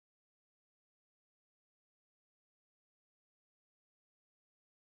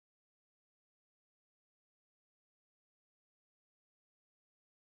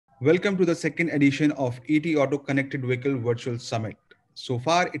Welcome to the second edition of ET Auto Connected Vehicle Virtual Summit. So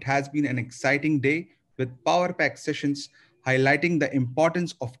far, it has been an exciting day with power pack sessions highlighting the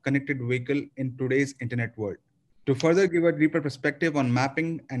importance of connected vehicle in today's internet world. To further give a deeper perspective on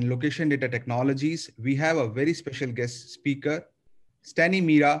mapping and location data technologies, we have a very special guest speaker,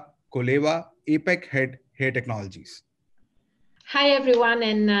 Stanimira Koleva, APEC Head Hair Technologies. Hi, everyone,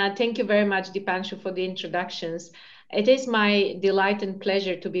 and thank you very much, Dipanshu, for the introductions. It is my delight and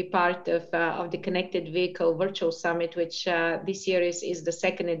pleasure to be part of the Connected Vehicle Virtual Summit, which this year is the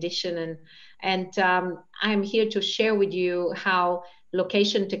second edition. And I'm here to share with you how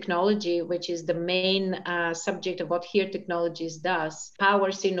location technology, which is the main subject of what HERE Technologies does,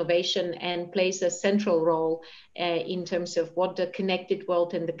 powers innovation and plays a central role in terms of what the connected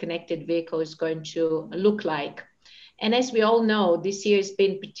world and the connected vehicle is going to look like. And as we all know, this year has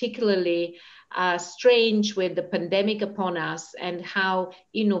been particularly strange with the pandemic upon us and how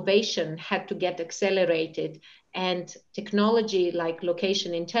innovation had to get accelerated, and technology like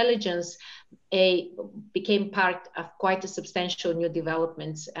location intelligence became part of quite a substantial new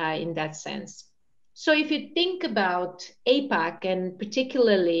developments in that sense. So if you think about APAC and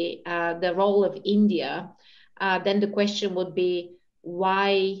particularly the role of India, then the question would be,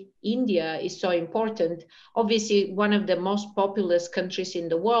 why India is so important. Obviously, one of the most populous countries in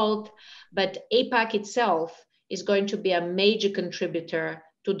the world, but APAC itself is going to be a major contributor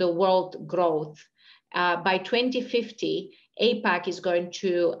to the world growth. By 2050, APAC is going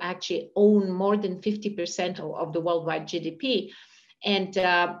to actually own more than 50% of the worldwide GDP. And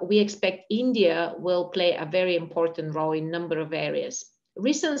we expect India will play a very important role in a number of areas.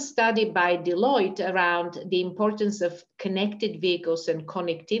 Recent study by Deloitte around the importance of connected vehicles and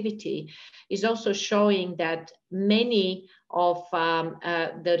connectivity is also showing that many of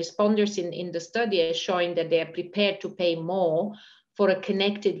the responders in the study are showing that they are prepared to pay more for a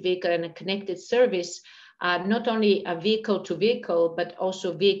connected vehicle and a connected service, not only a vehicle to vehicle, but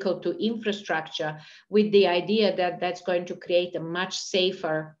also vehicle to infrastructure, with the idea that that's going to create a much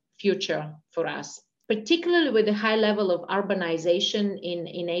safer future for us. Particularly with the high level of urbanization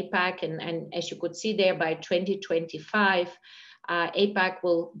in APAC, and as you could see there, by 2025, APAC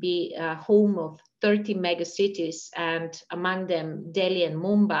will be home of 30 megacities, and among them Delhi and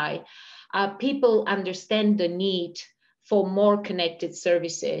Mumbai. People understand the need for more connected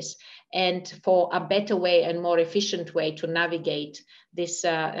services and for a better way and more efficient way to navigate this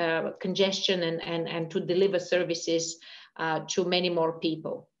congestion and to deliver services to many more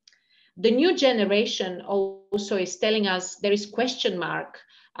people. The new generation also is telling us there is question mark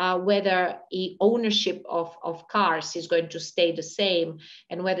whether the ownership of cars is going to stay the same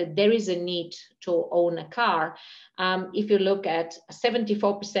and whether there is a need to own a car. If you look at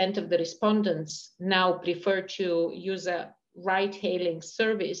 74% of the respondents now prefer to use a ride-hailing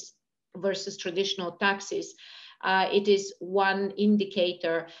service versus traditional taxis, it is one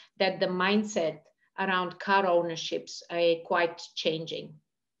indicator that the mindset around car ownerships are quite changing.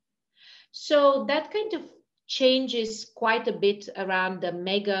 So that kind of changes quite a bit around the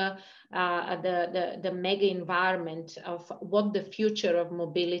mega environment of what the future of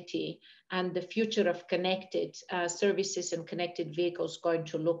mobility and the future of connected services and connected vehicles going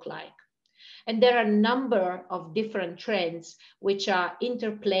to look like. And there are a number of different trends which are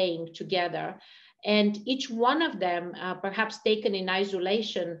interplaying together, and each one of them, perhaps taken in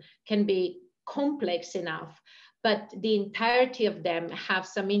isolation, can be complex enough, but the entirety of them have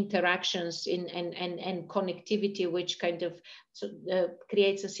some interactions and connectivity, which kind of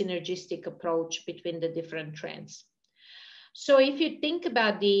creates a synergistic approach between the different trends. So if you think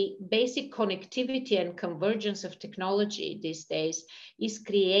about the basic connectivity and convergence of technology these days is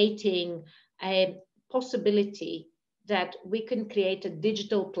creating a possibility that we can create a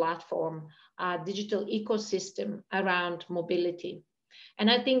digital platform, a digital ecosystem around mobility. And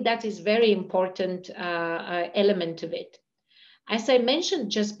I think that is very important element of it. As I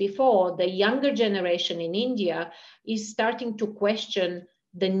mentioned just before, the younger generation in India is starting to question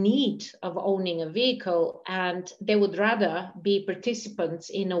the need of owning a vehicle, and they would rather be participants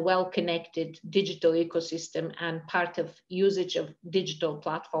in a well-connected digital ecosystem and part of usage of digital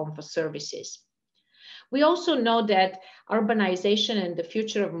platform for services. We also know that urbanization and the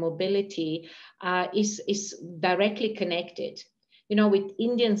future of mobility is directly connected. You know, with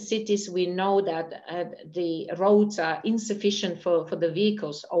Indian cities, we know that the roads are insufficient for the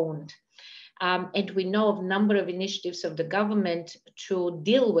vehicles owned. And we know of a number of initiatives of the government to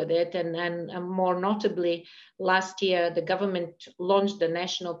deal with it. And more notably, last year, the government launched the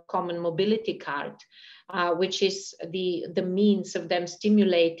National Common Mobility Card, which is the means of them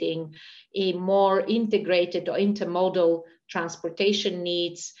stimulating a more integrated or intermodal transportation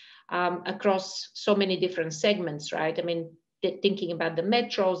needs, across so many different segments, right? I mean, thinking about the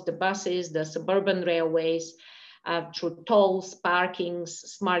metros, the buses, the suburban railways, through tolls, parkings,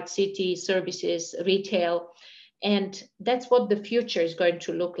 smart city services, retail. And that's what the future is going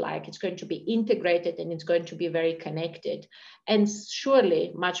to look like. It's going to be integrated and it's going to be very connected and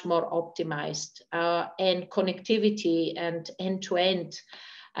surely much more optimized. And connectivity and end-to-end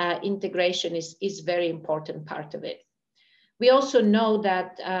integration is very important part of it. We also know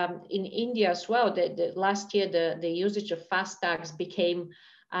that in India as well, last year, the usage of FASTags became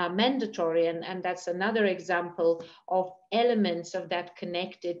mandatory. And that's another example of elements of that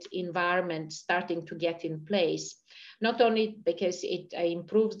connected environment starting to get in place. Not only because it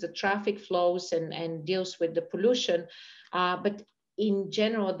improves the traffic flows and deals with the pollution, but in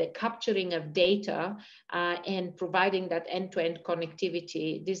general, the capturing of data and providing that end-to-end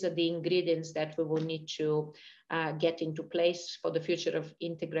connectivity, these are the ingredients that we will need to get into place for the future of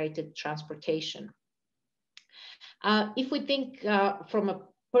integrated transportation. If we think from a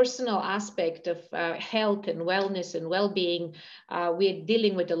personal aspect of health and wellness and well-being, we're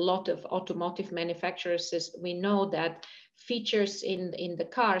dealing with a lot of automotive manufacturers. We know that features in the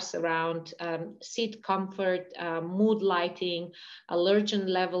cars around seat comfort, mood lighting, allergen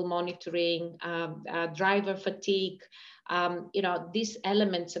level monitoring, driver fatigue, these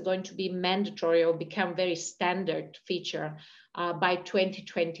elements are going to be mandatory or become very standard feature by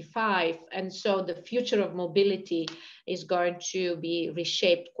 2025. And so the future of mobility is going to be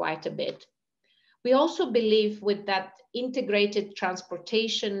reshaped quite a bit. We also believe with that integrated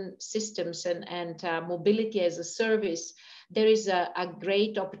transportation systems and mobility as a service, there is a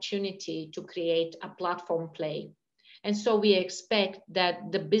great opportunity to create a platform play. And so we expect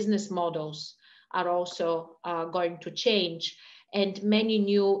that the business models are also going to change, and many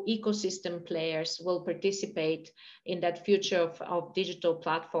new ecosystem players will participate in that future of digital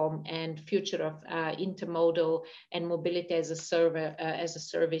platform and future of intermodal and mobility as a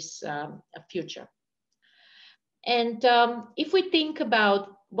service future. And if we think about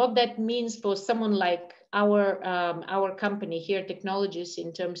what that means for someone like our company here, Technologies,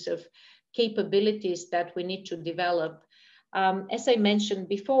 in terms of capabilities that we need to develop, as I mentioned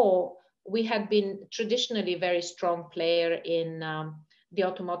before, we have been traditionally a very strong player in the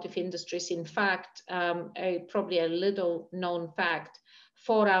automotive industries. In fact, probably a little known fact,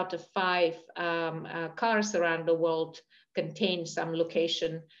 4 out of 5 cars around the world contain some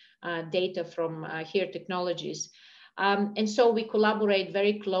location data from here Technologies. And so we collaborate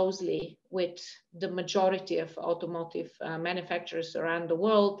very closely with the majority of automotive manufacturers around the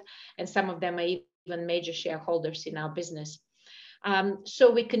world, and some of them are even major shareholders in our business.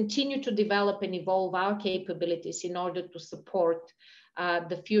 So we continue to develop and evolve our capabilities in order to support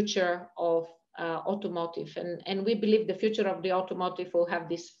the future of automotive. And we believe the future of the automotive will have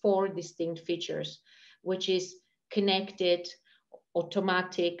these 4 distinct features, which is connected,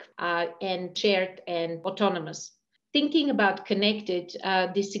 automatic, and shared and autonomous. Thinking about connected,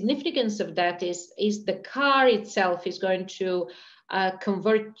 the significance of that is the car itself is going to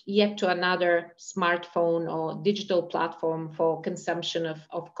convert yet to another smartphone or digital platform for consumption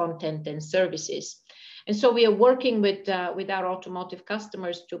of content and services. And so we are working with our automotive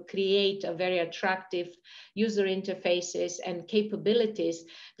customers to create a very attractive user interfaces and capabilities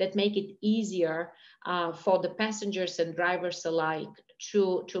that make it easier for the passengers and drivers alike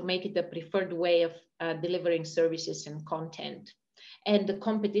to make it the preferred way of delivering services and content. And the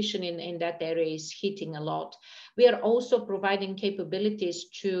competition in that area is hitting a lot. We are also providing capabilities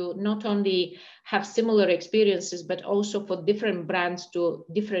to not only have similar experiences, but also for different brands to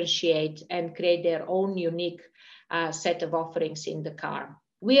differentiate and create their own unique set of offerings in the car.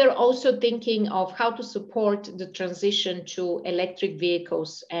 We are also thinking of how to support the transition to electric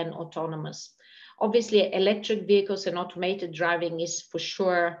vehicles and autonomous. Obviously, electric vehicles and automated driving is for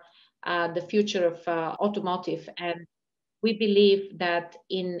sure the future of automotive, and we believe that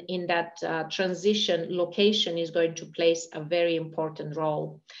in that transition, location is going to play a very important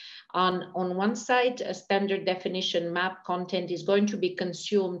role. On one side, a standard definition map content is going to be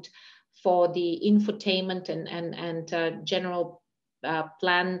consumed for the infotainment and general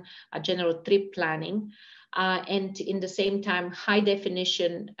general trip planning. And in the same time, high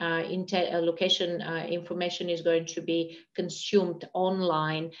definition location information is going to be consumed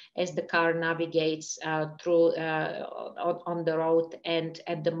online as the car navigates through on the road and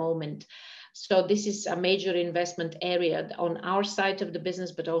at the moment. So this is a major investment area on our side of the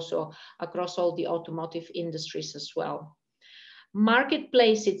business, but also across all the automotive industries as well.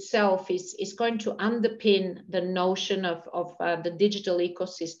 Marketplace itself is going to underpin the notion of the digital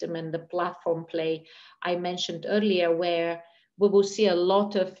ecosystem and the platform play I mentioned earlier, where we will see a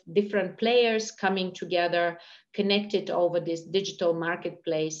lot of different players coming together, connected over this digital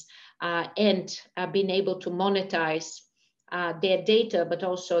marketplace, and being able to monetize their data, but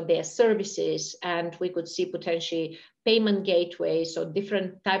also their services. And we could see potentially payment gateways or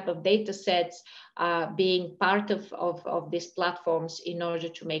different type of data sets being part of these platforms in order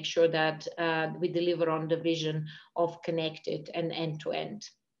to make sure that we deliver on the vision of connected and end-to-end.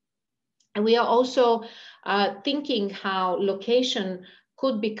 And we are also thinking how location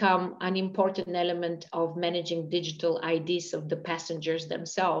could become an important element of managing digital IDs of the passengers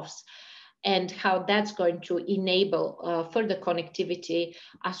themselves, and how that's going to enable further connectivity,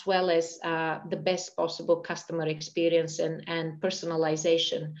 as well as the best possible customer experience and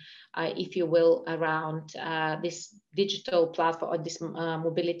personalization, if you will, around this digital platform, or this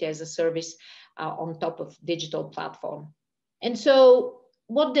mobility as a service on top of digital platform. And so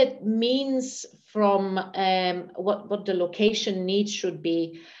what that means from what the location needs should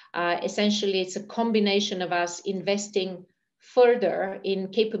be, essentially it's a combination of us investing further in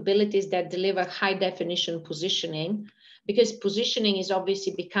capabilities that deliver high definition positioning, because positioning is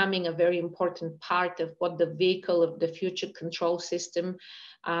obviously becoming a very important part of what the vehicle of the future control system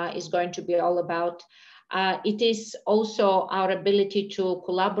is going to be all about. It is also our ability to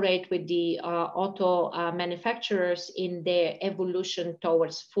collaborate with the auto manufacturers in their evolution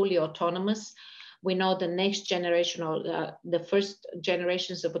towards fully autonomous. We know the next generation, or the first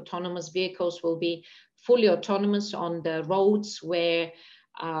generations of autonomous vehicles, will be fully autonomous on the roads where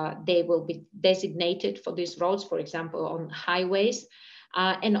they will be designated for these roads, for example, on highways.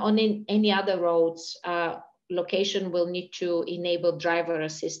 And on any other roads, location will need to enable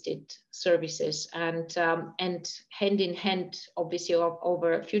driver-assisted services, and hand in hand, obviously,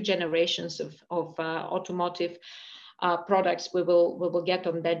 over a few generations of automotive products, we will get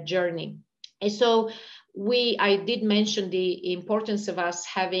on that journey. And so I did mention the importance of us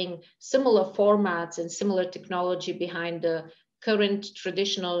having similar formats and similar technology behind the current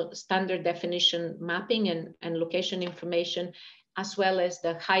traditional standard definition mapping and location information, as well as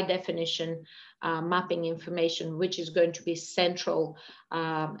the high definition mapping information, which is going to be central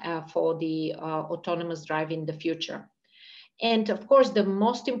for the autonomous drive in the future. And of course, the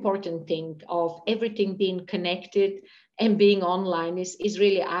most important thing of everything being connected and being online is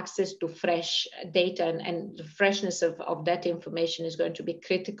really access to fresh data, and the freshness of that information is going to be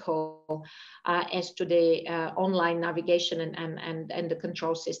critical as to the online navigation and the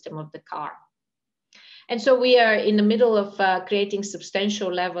control system of the car. And so we are in the middle of creating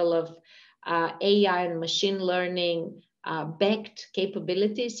substantial level of AI and machine learning backed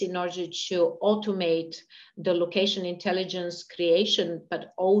capabilities in order to automate the location intelligence creation,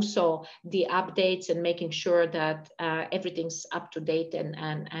 but also the updates and making sure that everything's up to date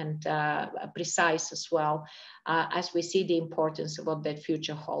and precise as well, as we see the importance of what that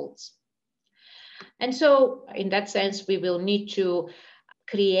future holds. And so in that sense, we will need to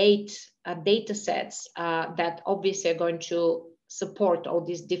create data sets that obviously are going to support all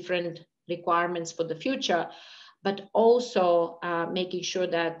these different requirements for the future, but also making sure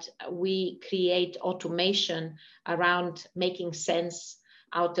that we create automation around making sense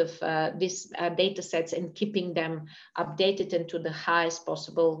out of these data sets and keeping them updated and to the highest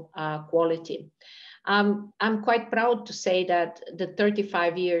possible quality. I'm quite proud to say that the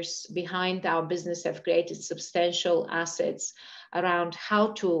 35 years behind our business have created substantial assets around how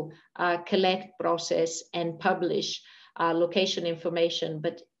to collect, process, and publish location information,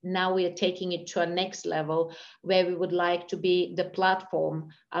 but now we are taking it to a next level where we would like to be the platform,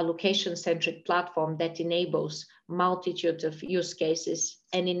 a location-centric platform that enables multitude of use cases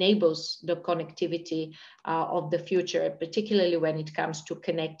and enables the connectivity of the future, particularly when it comes to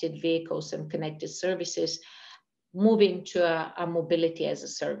connected vehicles and connected services, moving to a mobility as a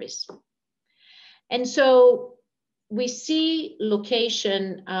service. And so we see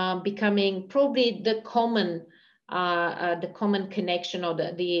location becoming probably the common connection, or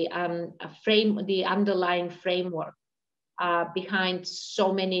the underlying framework behind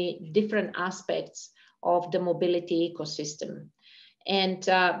so many different aspects of the mobility ecosystem. And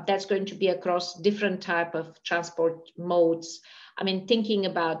that's going to be across different type of transport modes. I mean, thinking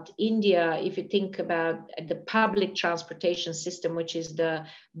about India, if you think about the public transportation system, which is the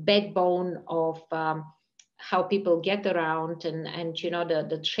backbone of how people get around, and you know,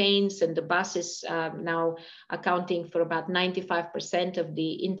 the trains and the buses now accounting for about 95% of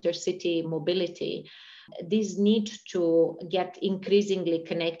the intercity mobility. These need to get increasingly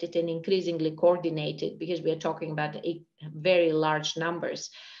connected and increasingly coordinated, because we are talking about very large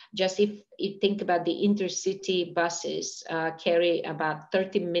numbers. Just if you think about the intercity buses carry about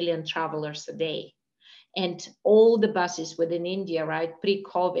 30 million travelers a day. And all the buses within India, right,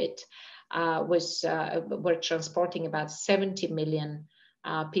 pre-COVID, were transporting about 70 million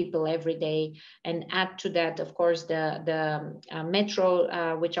people every day. And add to that, of course, the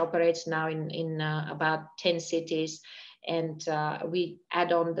metro, which operates now in about 10 cities. And we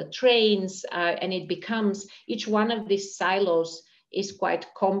add on the trains, and it becomes, each one of these silos is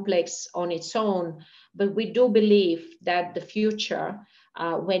quite complex on its own. But we do believe that the future,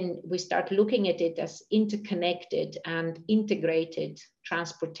 when we start looking at it as interconnected and integrated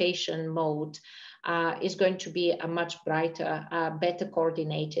transportation mode, is going to be a much brighter, better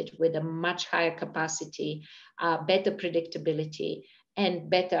coordinated, with a much higher capacity, better predictability, and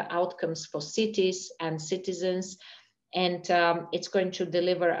better outcomes for cities and citizens. And it's going to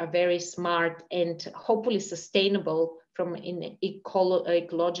deliver a very smart and hopefully sustainable, from an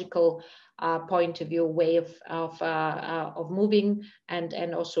ecological point of view, way of moving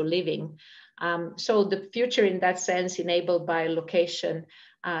and also living. So the future, in that sense, enabled by location,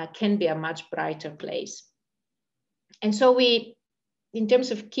 can be a much brighter place. And so we, in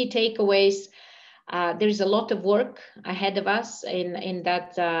terms of key takeaways, there is a lot of work ahead of us in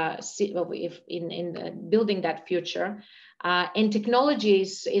that in building that future. And technology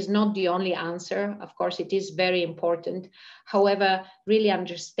is not the only answer. Of course, it is very important. However, really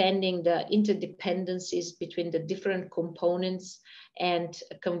understanding the interdependencies between the different components and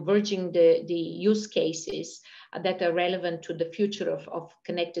converging the use cases that are relevant to the future of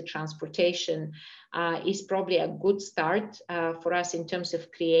connected transportation is probably a good start for us in terms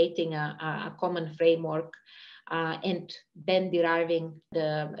of creating a common framework, and then deriving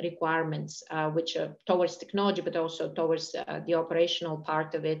the requirements which are towards technology, but also towards the operational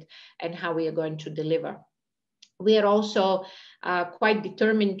part of it and how we are going to deliver. We are also quite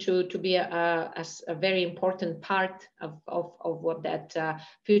determined to be a very important part of what that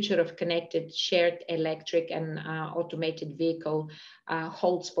future of connected, shared electric and automated vehicle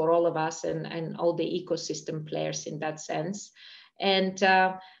holds for all of us and all the ecosystem players in that sense. And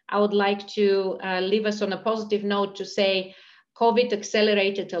I would like to leave us on a positive note to say COVID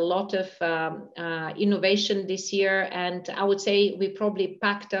accelerated a lot of innovation this year. And I would say we probably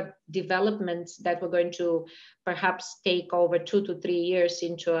packed up developments that were going to perhaps take over 2 to 3 years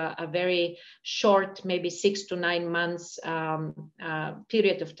into a very short, maybe 6 to 9 months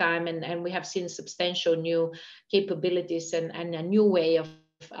period of time. And we have seen substantial new capabilities and a new way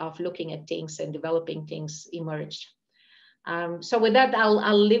of looking at things and developing things emerged. So with that,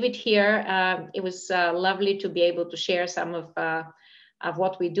 I'll leave it here. It was lovely to be able to share some of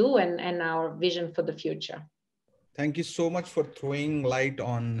what we do and our vision for the future. Thank you so much for throwing light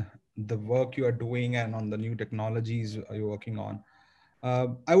on the work you are doing and on the new technologies you're working on.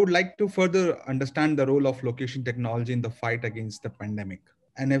 I would like to further understand the role of location technology in the fight against the pandemic,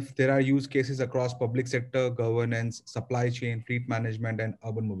 and if there are use cases across public sector, governance, supply chain, fleet management, and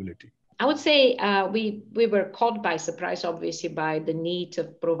urban mobility. I would say we were caught by surprise, obviously, by the need to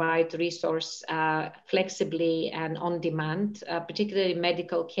provide resource flexibly and on demand, particularly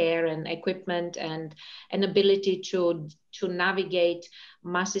medical care and equipment, and an ability to navigate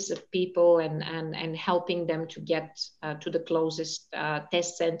masses of people and helping them to get to the closest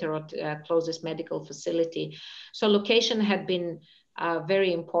test center or closest medical facility. So location had been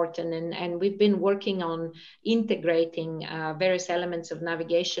very important, and we've been working on integrating various elements of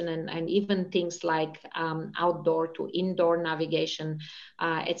navigation and even things like outdoor to indoor navigation,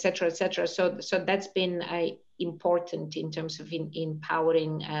 et cetera, et cetera. So that's been important in terms of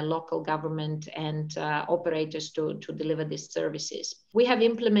empowering local government and operators to deliver these services. We have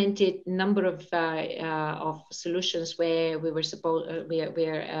implemented a number of solutions where we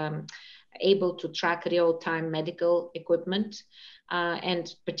were able to track real-time medical equipment,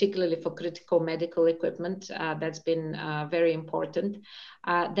 and particularly for critical medical equipment. That's been very important.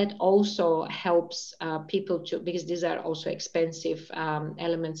 That also helps people because these are also expensive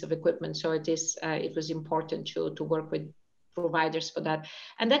elements of equipment. So it was important to work with providers for that.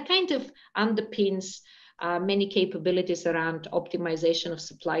 And that kind of underpins many capabilities around optimization of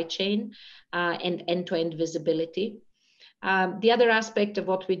supply chain and end-to-end visibility. The other aspect of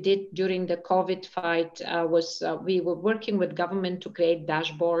what we did during the COVID fight was we were working with government to create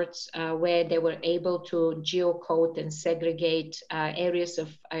dashboards where they were able to geocode and segregate areas of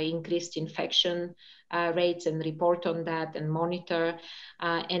increased infection rates and report on that and monitor,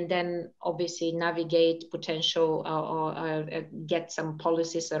 and then obviously navigate potential or get some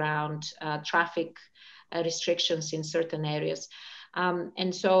policies around traffic restrictions in certain areas.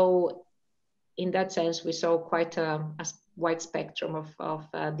 And so in that sense, we saw quite a wide spectrum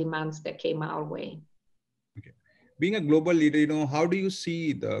of demands that came our way. Okay. Being a global leader, how do you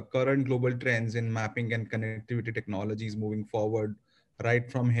see the current global trends in mapping and connectivity technologies moving forward right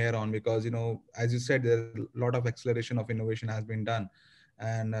from here on? Because, as you said, there a lot of acceleration of innovation has been done.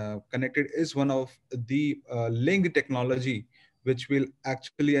 And connected is one of the linked technology which will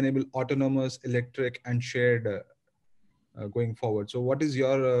actually enable autonomous, electric, and shared going forward. So, what is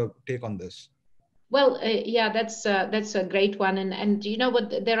your take on this? Well, yeah, that's a great one, and you know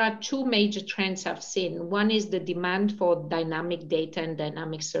what? There are two major trends I've seen. One is the demand for dynamic data and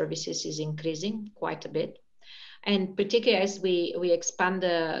dynamic services is increasing quite a bit, and particularly as we expand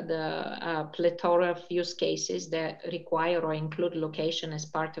the plethora of use cases that require or include location as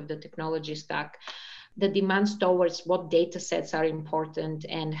part of the technology stack, the demands towards what data sets are important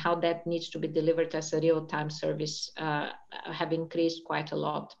and how that needs to be delivered as a real-time service have increased quite a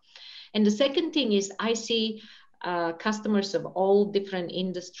lot. And the second thing is I see customers of all different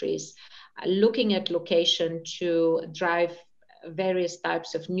industries looking at location to drive various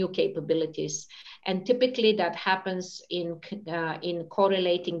types of new capabilities. And typically that happens in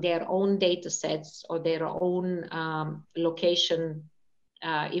correlating their own data sets or their own location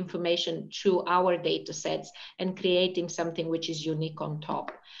information to our data sets and creating something which is unique on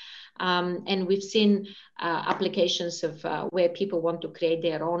top. And we've seen applications of where people want to create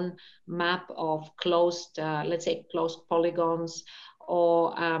their own map of closed, let's say, closed polygons,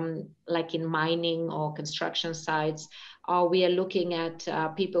 or like in mining or construction sites. We are looking at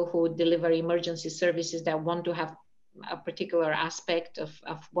people who deliver emergency services that want to have a particular aspect of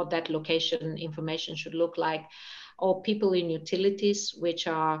what that location information should look like, or people in utilities, which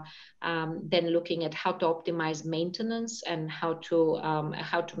are then looking at how to optimize maintenance and how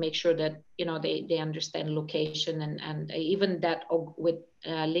to make sure that they understand location and even that with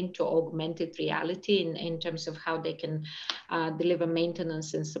linked to augmented reality in terms of how they can deliver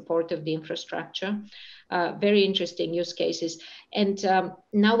maintenance and support of the infrastructure. Very interesting use cases. And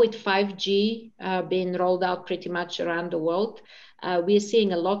now with 5G being rolled out pretty much around the world, we are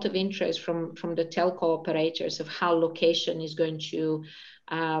seeing a lot of interest from the telco operators of how location is going to,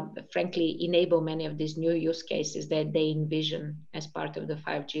 frankly, enable many of these new use cases that they envision as part of the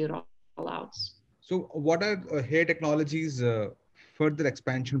 5G rollouts. So, what are Hair Technologies' further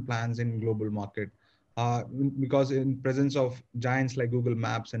expansion plans in global market? Because in presence of giants like Google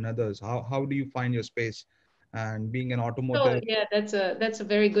Maps and others, how do you find your space? And being an So automotive, yeah, that's a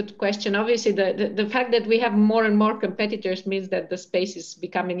very good question. Obviously, the fact that we have more and more competitors means that the space is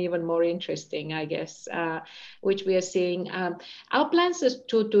becoming even more interesting, I guess, which we are seeing. Our plans is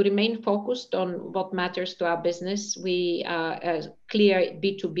to remain focused on what matters to our business. We are a clear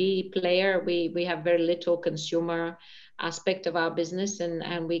B2B player. We have very little consumer aspect of our business,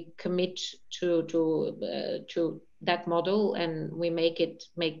 and we commit to that model, and we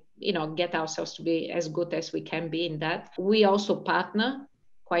get ourselves to be as good as we can be in that. We also partner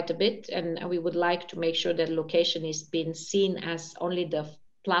quite a bit, and we would like to make sure that location is being seen as only the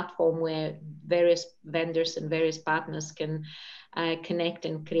platform where various vendors and various partners can connect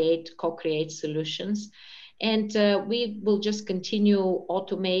and co-create solutions. And we will just continue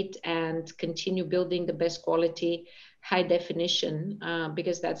automate and continue building the best quality high definition,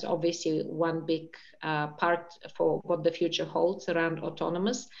 because that's obviously one big part for what the future holds around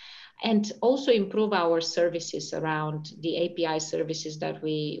autonomous, and also improve our services around the API services that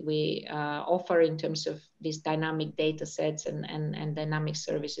we offer in terms of these dynamic data sets and dynamic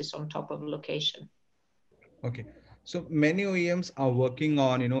services on top of location. okay. So many OEMs are working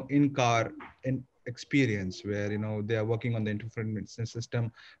on, in-car experience where, they are working on the infotainment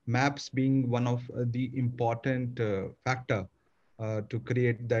system, maps being one of the important factor to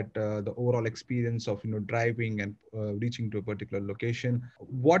create that the overall experience of, driving and reaching to a particular location.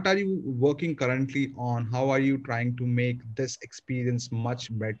 What are you working currently on? How are you trying to make this experience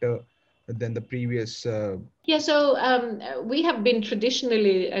much better than the previous Yeah, so we have been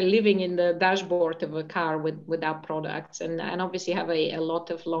traditionally living in the dashboard of a car with our products, and obviously have a lot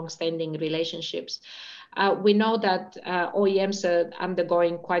of long-standing relationships. We know that OEMs are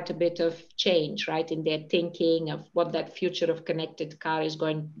undergoing quite a bit of change, right, in their thinking of what that future of connected car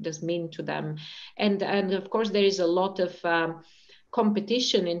does mean to them, and of course there is a lot of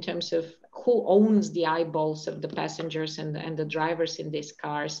competition in terms of who owns the eyeballs of the passengers and the drivers in these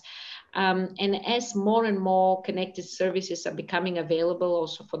cars. And as more and more connected services are becoming available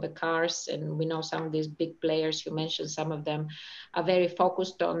also for the cars, and we know some of these big players, you mentioned some of them, are very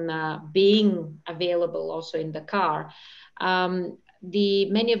focused on being available also in the car.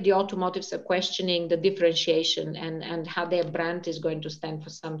 many of the automotives are questioning the differentiation and how their brand is going to stand for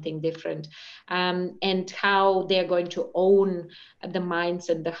something different, and how they're going to own the minds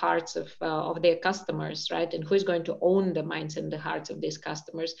and the hearts of their customers, right? And who is going to own the minds and the hearts of these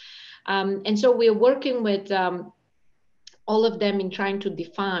customers. And so we're working with all of them in trying to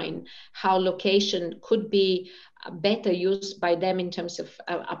define how location could be better used by them in terms of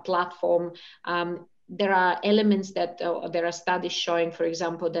a platform. There are elements that there are studies showing, for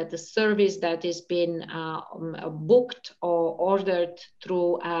example, that the service that is being booked or ordered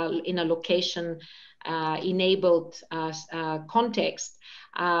through in a location enabled context,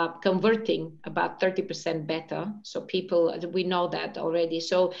 converting about 30% better. So people, we know that already.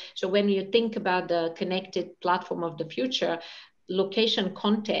 So when you think about the connected platform of the future, location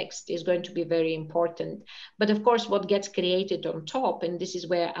context is going to be very important. But of course, what gets created on top, and this is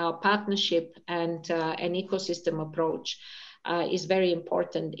where our partnership and an ecosystem approach is very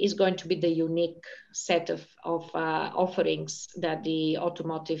important, is going to be the unique set of offerings that the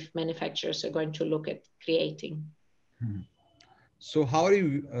automotive manufacturers are going to look at creating. Hmm. So how are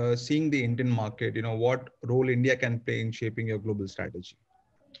you seeing the Indian market? What role India can play in shaping your global strategy?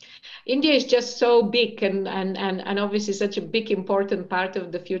 India is just so big and obviously such a big important part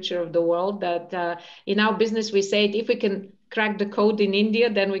of the future of the world that in our business we say if we can crack the code in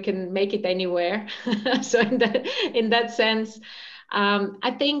India, then we can make it anywhere. So in that sense,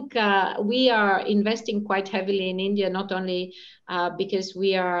 I think we are investing quite heavily in India, not only because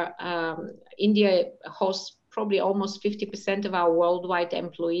India hosts probably almost 50% of our worldwide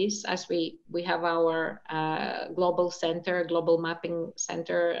employees, as we have our global center, global mapping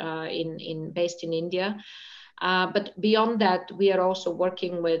center based in India. But beyond that, we are also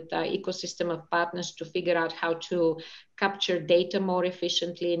working with ecosystem of partners to figure out how to capture data more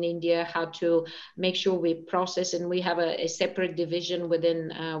efficiently in India, how to make sure we process, and we have a separate division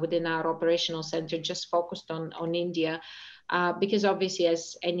within our operational center just focused on India. Because obviously,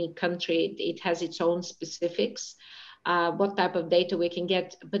 as any country, it has its own specifics, what type of data we can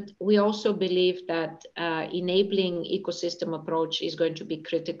get. But we also believe that enabling ecosystem approach is going to be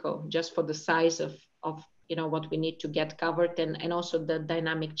critical just for the size of what we need to get covered and also the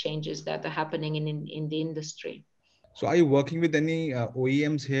dynamic changes that are happening in the industry. So are you working with any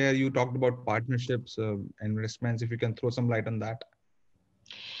OEMs here? You talked about partnerships, investments. If you can throw some light on that.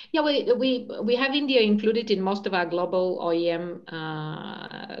 Yeah, we have India included in most of our global OEM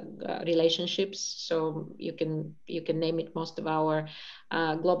relationships. So you can name it. Most of our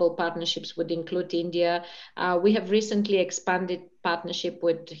global partnerships would include India. We have recently expanded partnership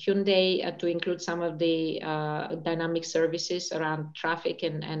with Hyundai to include some of the dynamic services around traffic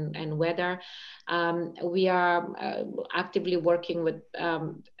and weather. We are actively working with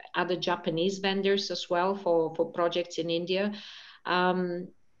other Japanese vendors as well for projects in India.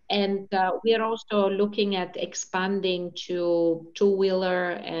 And we are also looking at expanding to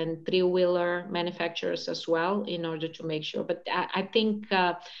two-wheeler and three-wheeler manufacturers as well in order to make sure. But I think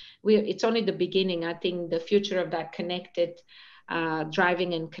it's only the beginning. I think the future of that connected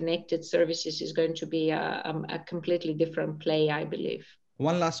driving and connected services is going to be a completely different play, I believe.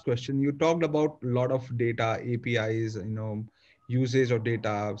 One last question. You talked about a lot of data, APIs, usage of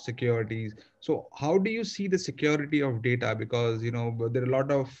data, securities. So how do you see the security of data? Because, there are a lot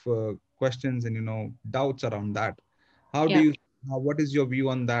of questions and, doubts around that. Yeah. What is your view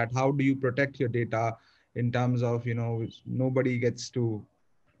on that? How do you protect your data in terms of, nobody gets to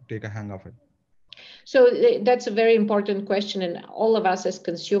take a hang of it? So that's a very important question, and all of us as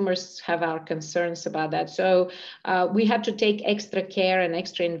consumers have our concerns about that. So we have to take extra care and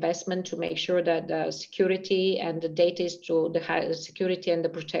extra investment to make sure that the security and the data is to the highest security and the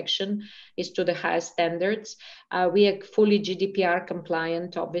protection is to the highest standards. We are fully GDPR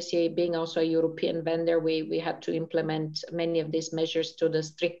compliant. Obviously, being also a European vendor, we had to implement many of these measures to the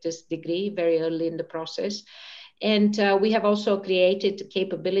strictest degree very early in the process. And we have also created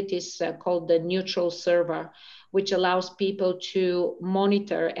capabilities called the neutral server, which allows people to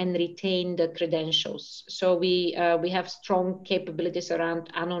monitor and retain the credentials. So we have strong capabilities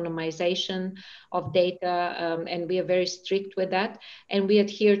around anonymization of data, and we are very strict with that. And we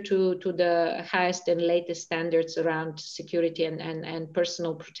adhere to the highest and latest standards around security and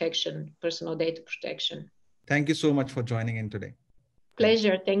personal protection, personal data protection. Thank you so much for joining in today.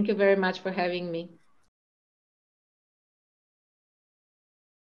 Pleasure. Thank you very much for having me.